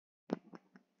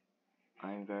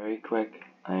I'm very quick.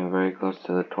 I am very close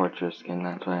to the torture skin,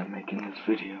 that's why I'm making this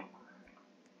video.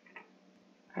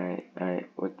 Alright,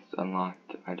 what's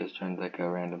unlocked? I just joined like a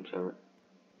random server.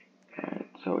 Alright,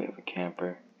 so we have a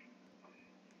camper.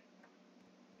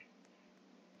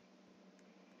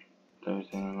 Is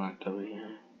everything unlocked over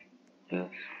here? Yes.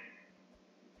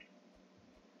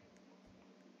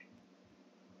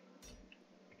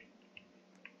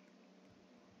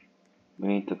 We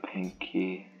need the pink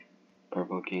key,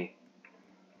 purple key,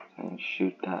 and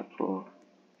shoot that fool.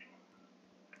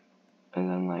 And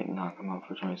then like knock him out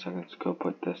for 20 seconds, go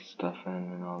put this stuff in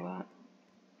and all that.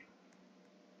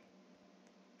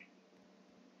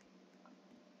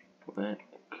 Where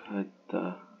could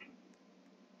the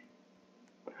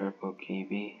purple key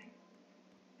be?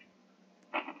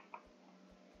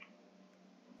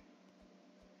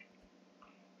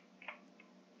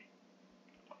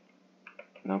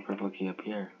 No purple key up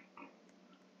here.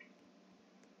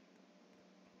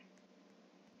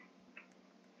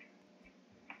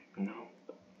 No.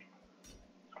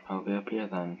 Probably up here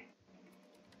then.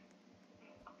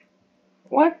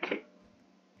 What?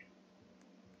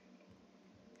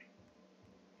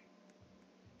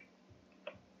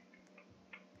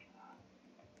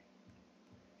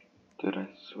 Dude, I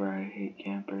swear I hate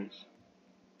campers.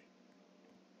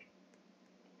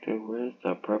 Dude, where's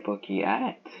the purple key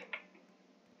at?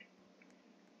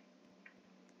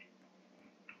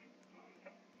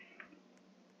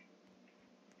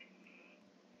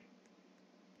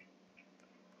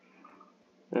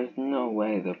 There's no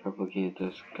way the purple key is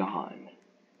just gone.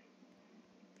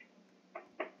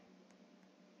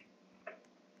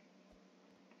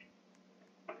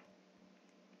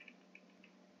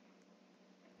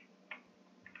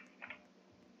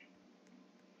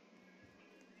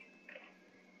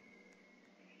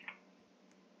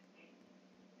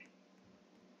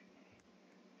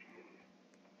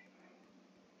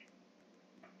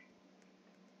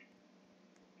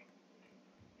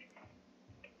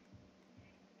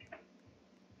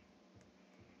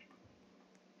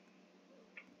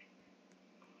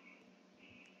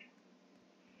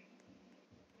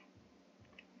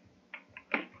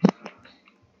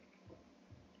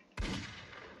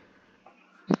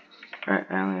 Alright,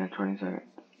 I only have 20 seconds.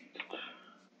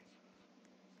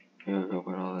 Here, go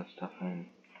put all this stuff in.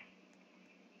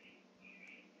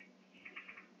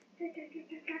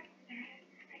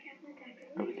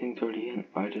 Everything's already in.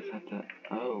 I just have to.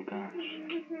 Oh gosh.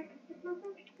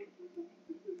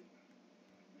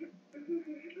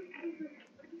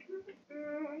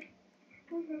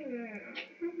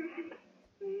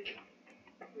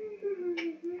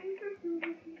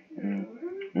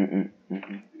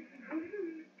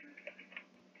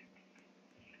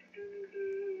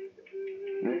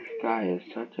 This guy is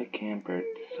such a camper.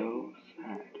 It's so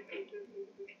sad.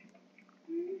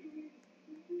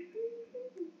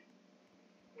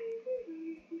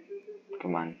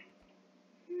 Come on.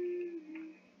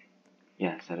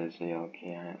 Yes, that is the yellow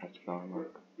key. Alright, let's go and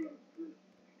look.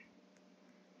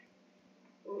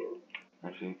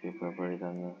 Actually, people have already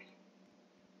done this.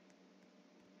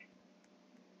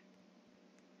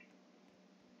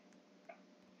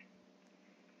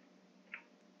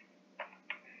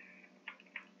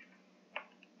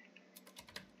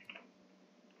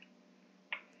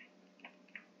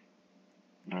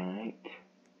 Alright.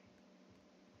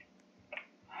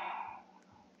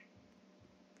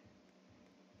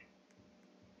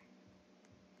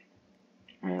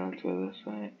 Alright, let's go this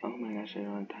way. Oh my gosh, I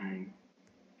don't have time.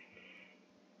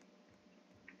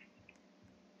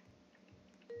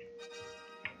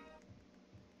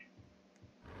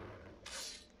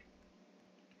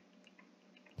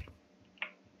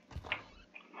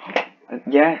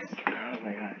 Yes! Oh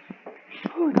my gosh.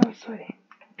 Oh, that was sweaty.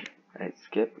 Alright,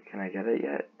 skip. Can I get it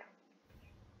yet?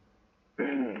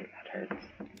 That hurts.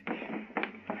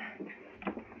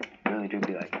 I really do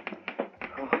be like,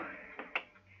 oh.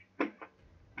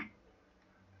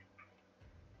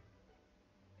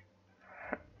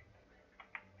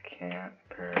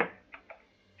 Camper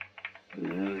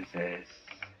loses.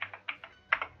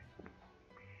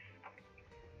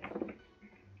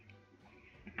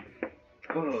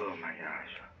 Oh my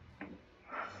gosh.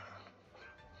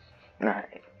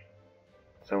 Alright.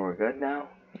 So we're good now?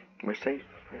 We're safe?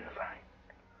 We're fine.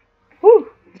 Woo!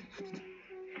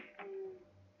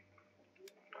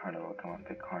 Carnival, come on,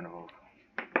 pick carnival.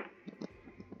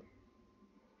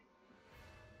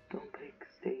 Don't pick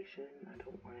station. I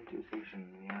don't want to do station.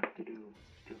 We have to do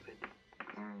stupid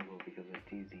carnival because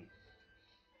it's easy.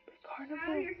 Carnival.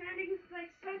 Wow, you're sounding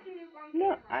like such an wrong.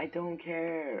 No, I don't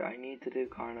care. I need to do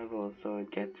carnival so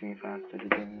it gets me faster to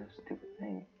doing this stupid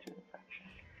thing to infection.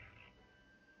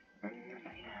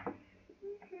 Yeah.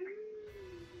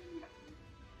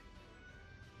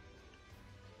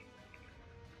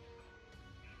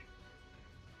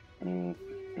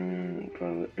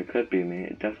 could be me.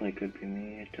 It definitely could be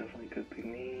me. It definitely could be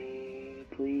me.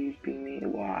 Please be me.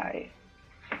 Why?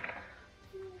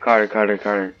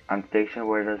 Carter. On station,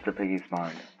 where does the piggy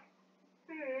spawn?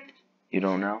 You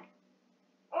don't know?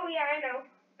 Oh yeah, I know.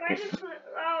 By the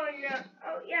oh no.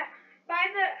 Oh yeah. By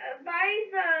the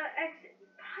exit.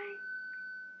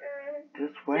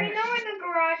 This way? Do you know where the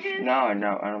garage is?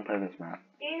 No, I don't play this map.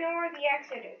 Do you know where the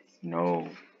exit is? No.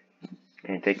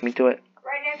 Can you take me to it?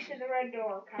 Right next to the red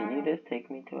door, Kyle. Can you just take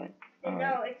me to it?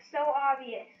 No, it's so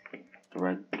obvious. The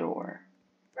red door.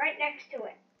 Right next to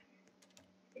it.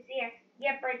 It's the exit.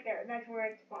 Yep, right there. That's where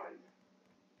it spawns.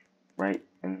 Right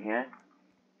in here?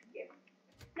 Yep.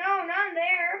 No, not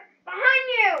there. Behind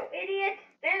you, idiot.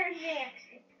 There's the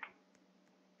exit.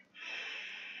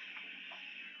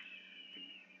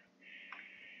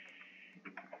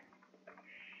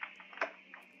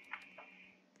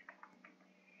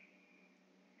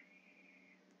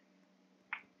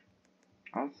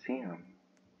 I don't see him.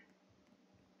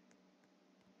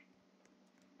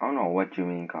 I don't know what you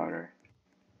mean, Carter.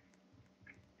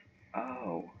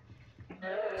 Oh.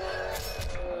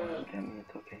 Get me,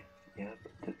 it's okay. Yep,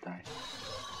 just die.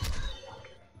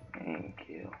 Thank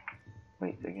you.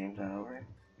 Wait, the game's not over?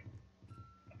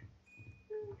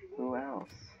 Who else?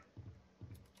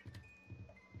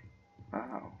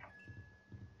 Oh.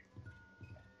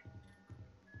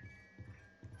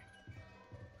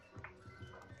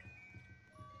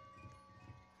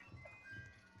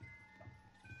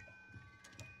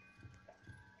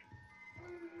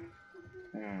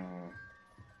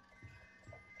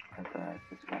 That's what I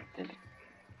suspected.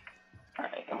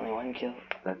 Alright, only one kill.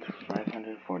 That's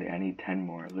 540. I need 10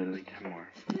 more. Literally 10 more.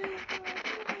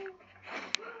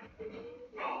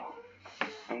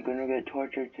 I'm gonna get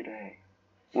tortured today.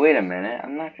 Wait a minute.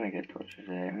 I'm not gonna get tortured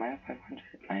today. Am I at 500?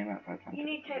 I am at 500. You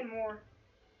need 10 more.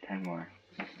 10 more.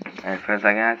 And for a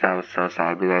second, I was so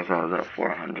sad because I was at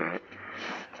 400.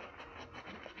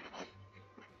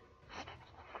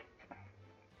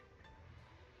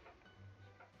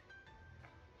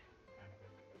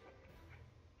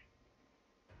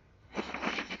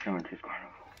 I went to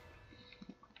carnival.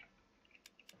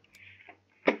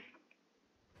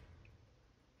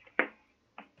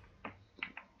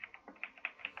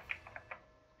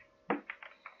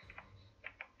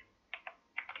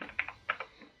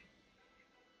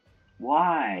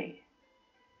 Why?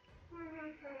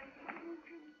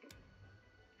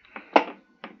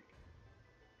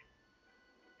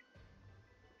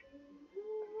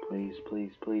 Please,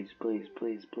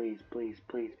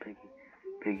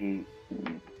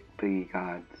 Piggy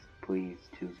gods, please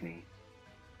choose me.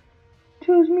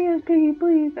 Choose me as Piggy,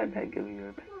 please. I beg of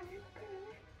you.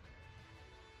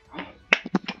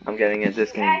 I'm getting a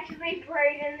discount. Actually,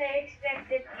 Brayden, they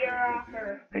accepted your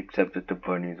offer. Accepted the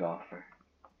bunny's offer.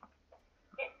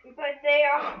 But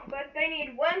they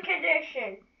need one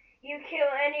condition. You kill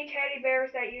any teddy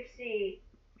bears that you see.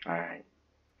 Alright.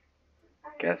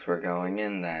 Guess we're going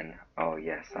in then. Oh,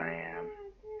 yes, I am.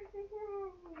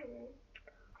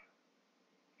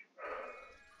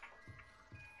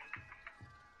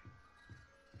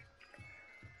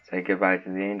 Say goodbye to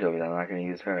the angel, but I'm not going to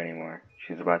use her anymore.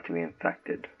 She's about to be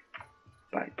infected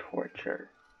by torture.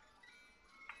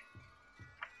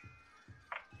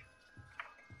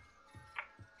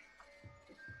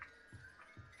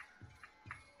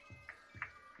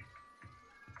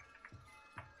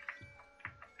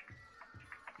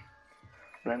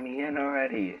 Let me in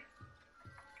already.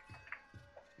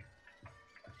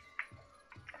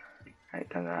 Alright,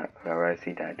 done that. Whoever I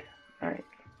see dead. Alright.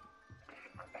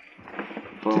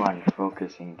 Full on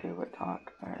focusing to what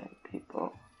talk. Alright,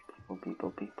 people.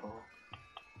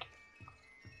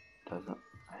 Doesn't.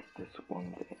 Alright, this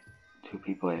one day. 2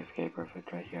 people AFK,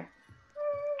 perfect right here.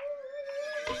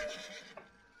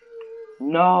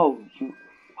 No! You.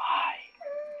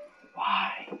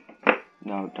 Why?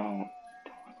 No, don't.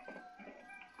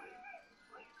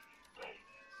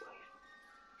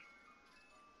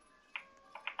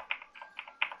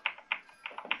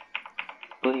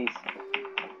 Please.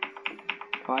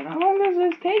 God, how long does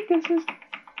this take? This is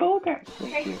vulgar.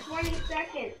 It takes 20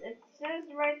 seconds. It says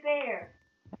right there.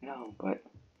 No, but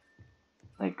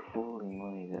like holy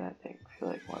moly, did that take? I feel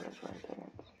like more than 20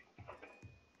 seconds.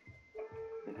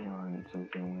 Maybe on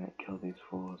something I'm gonna kill these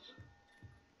fools.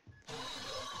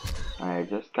 I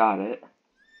just got it.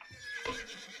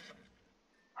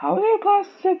 How is your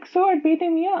plastic sword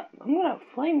beating me up? I'm gonna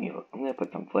flame you. I'm gonna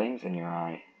put some flames in your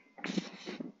eye.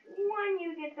 When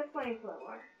you get the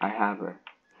flamethrower. I have her.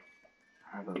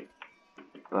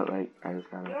 But like, I just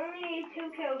got You her. only need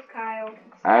 2 kills, Kyle.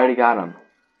 I already got him.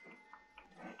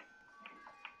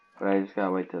 But I just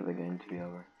gotta wait till the game to be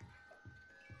over.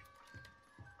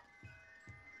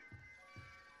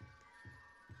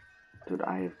 Dude,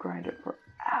 I have grinded for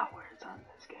hours on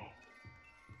this game.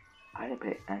 I didn't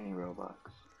pay any Robux.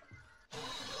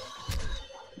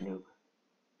 Noob.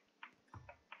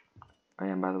 Oh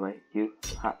yeah, and by the way, you,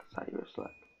 ha, thought you were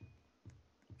select.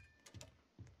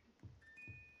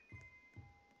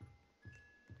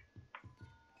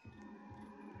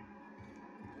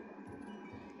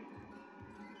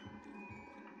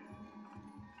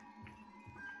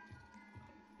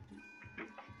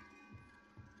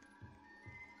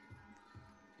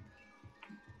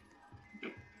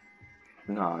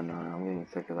 No, I'm getting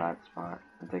sick of that spot.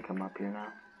 Did they come up here now?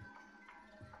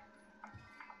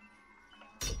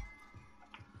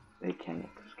 They can't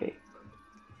escape.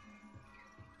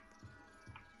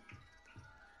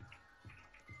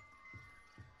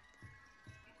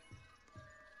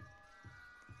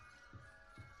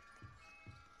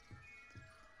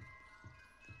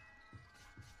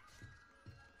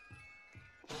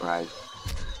 Surprise.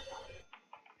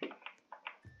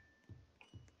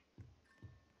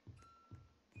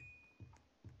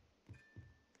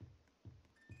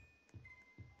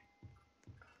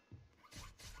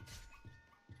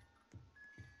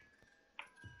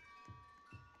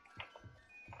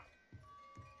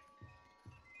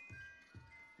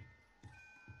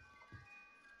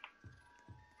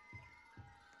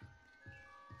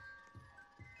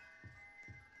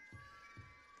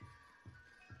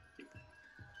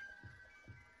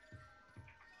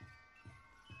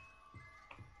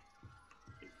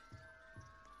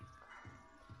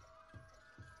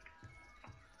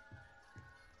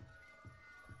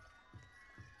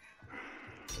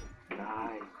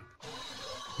 Die.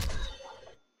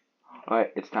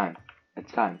 Alright, it's time.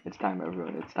 It's time,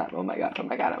 everyone. It's time. Oh my god,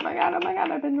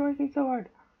 I've been working so hard.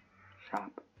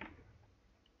 Shop.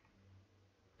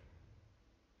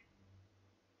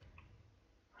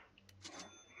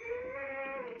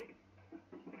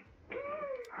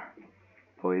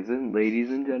 Poison, ladies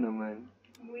and gentlemen.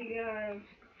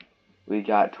 We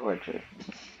got torture.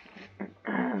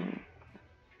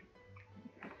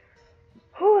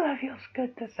 Oh, that feels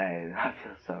good to say. That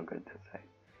feels so good to say.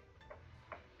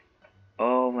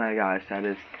 Oh my gosh, that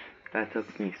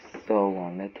took me so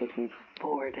long. That took me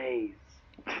 4 days.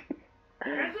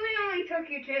 Actually, only took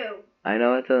you 2. I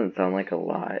know it doesn't sound like a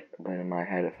lot, but in my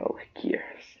head it felt like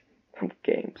years of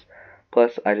games.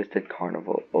 Plus, I just did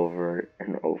Carnival over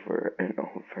and over and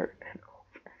over and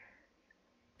over.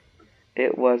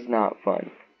 It was not fun.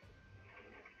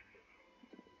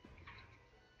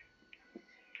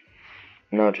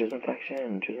 No, choose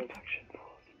infection. Choose infection.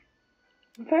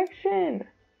 Infection!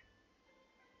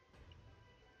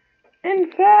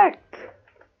 Infect!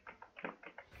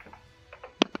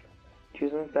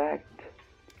 Choose infect.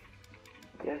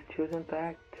 Yes, choose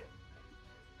infect.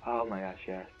 Oh my gosh,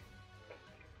 yes.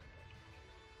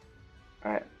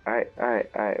 Alright.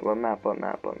 What map?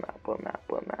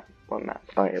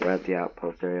 Okay, we're at the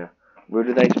outpost area. Where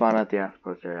do they spawn at the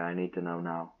outpost area? I need to know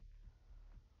now.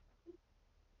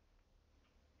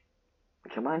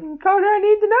 Come on, Carter, I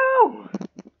need to know!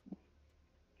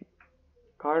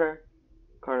 Carter,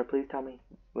 please tell me.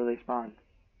 Where they spawn?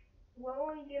 What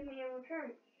will you give me in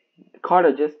return?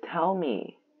 Carter, just tell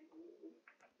me.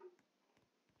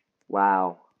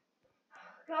 Wow.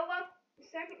 Go up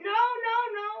second.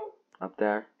 No. Up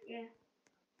there? Yeah.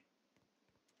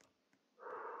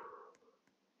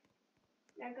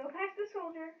 Now go past the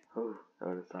soldier. Ooh, that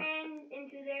would've sucked. And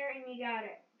into there, and you got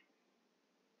it.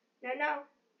 No.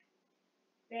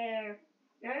 There.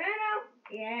 No.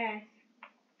 Yes.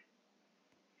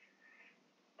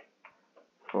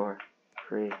 4,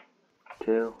 3,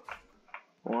 2,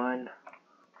 1.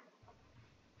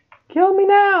 Kill me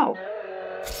now!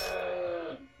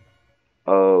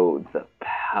 Oh, the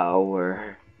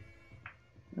power.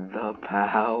 The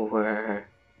power.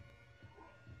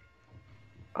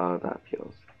 Oh, that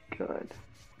feels good.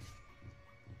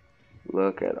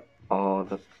 Look at all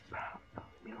the power.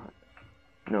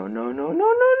 No, leave me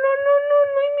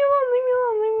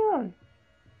alone.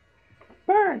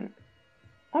 Burn.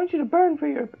 I want you to burn for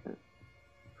your...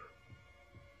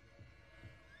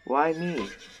 Why me?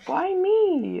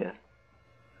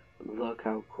 Look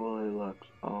how cool it looks.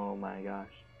 Oh my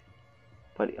gosh.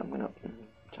 Buddy, I'm gonna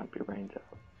chomp your brains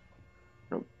out.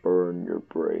 I'm gonna burn your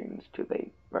brains till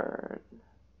they burn.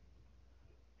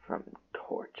 From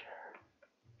torture.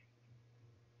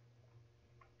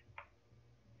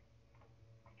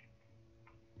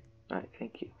 Alright,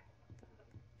 thank you.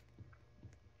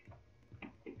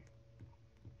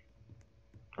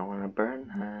 I wanna burn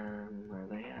them. Where are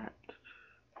they at?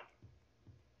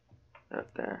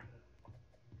 Up there.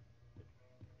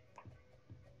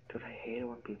 Dude, I hate it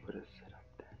when people just sit up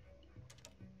there.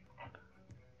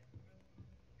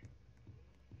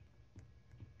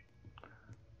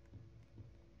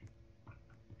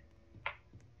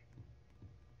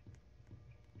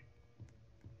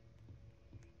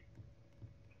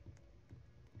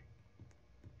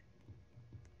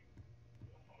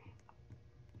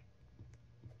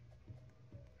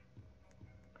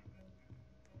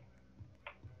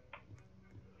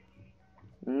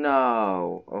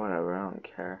 No. Whatever, I don't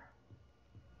care.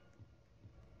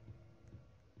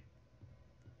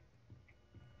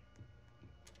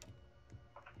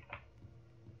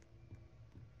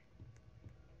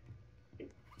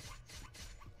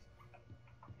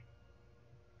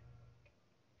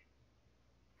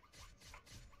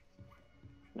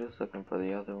 Just looking for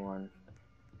the other one.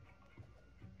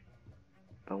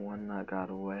 The one that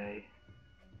got away.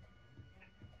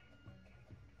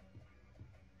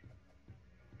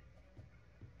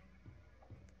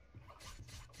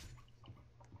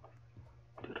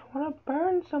 Dude, I wanna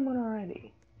burn someone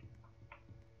already.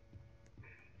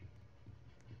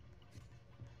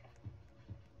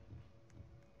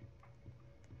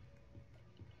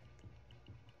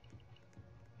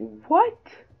 What?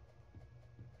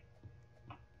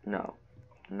 No.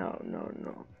 No, no,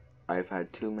 no. I've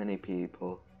had too many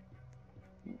people.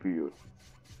 You're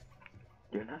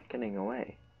not getting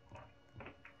away.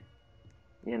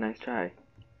 Yeah, nice try.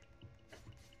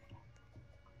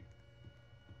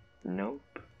 Nope.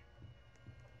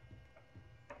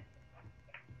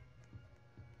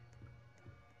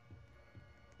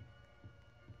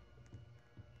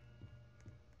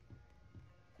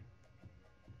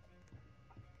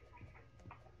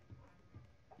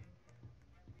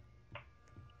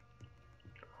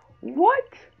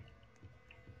 What?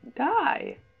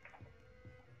 Die.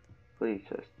 Please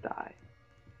just die.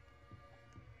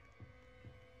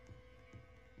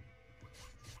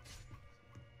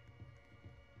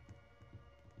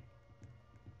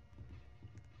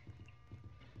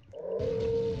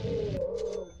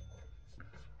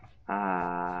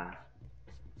 Ah.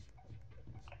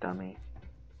 Dummy.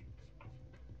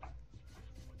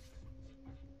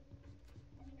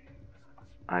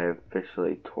 I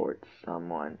officially torched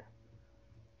someone.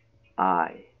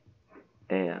 I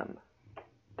am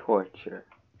torture.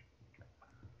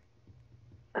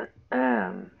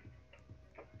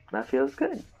 That feels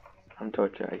good. I'm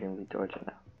torture. I can be tortured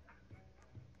now.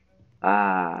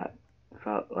 Ah,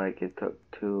 felt like it took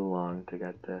too long to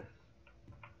get this.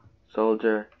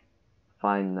 Soldier,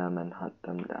 find them and hunt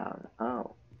them down.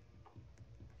 Oh.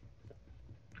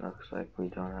 Looks like we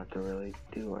don't have to really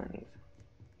do anything.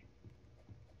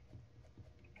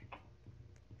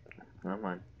 Come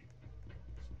on.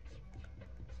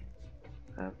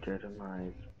 After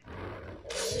demise.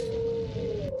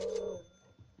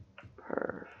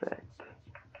 Perfect.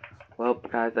 Well,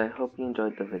 guys, I hope you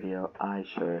enjoyed the video. I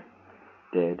sure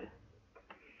did.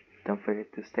 Don't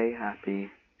forget to stay happy.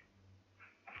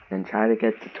 And try to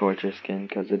get the torture skin,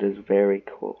 because it is very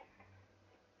cool.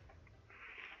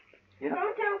 Yeah.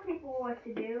 Don't tell people what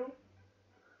to do.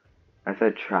 I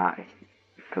said try,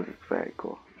 because it's very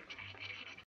cool.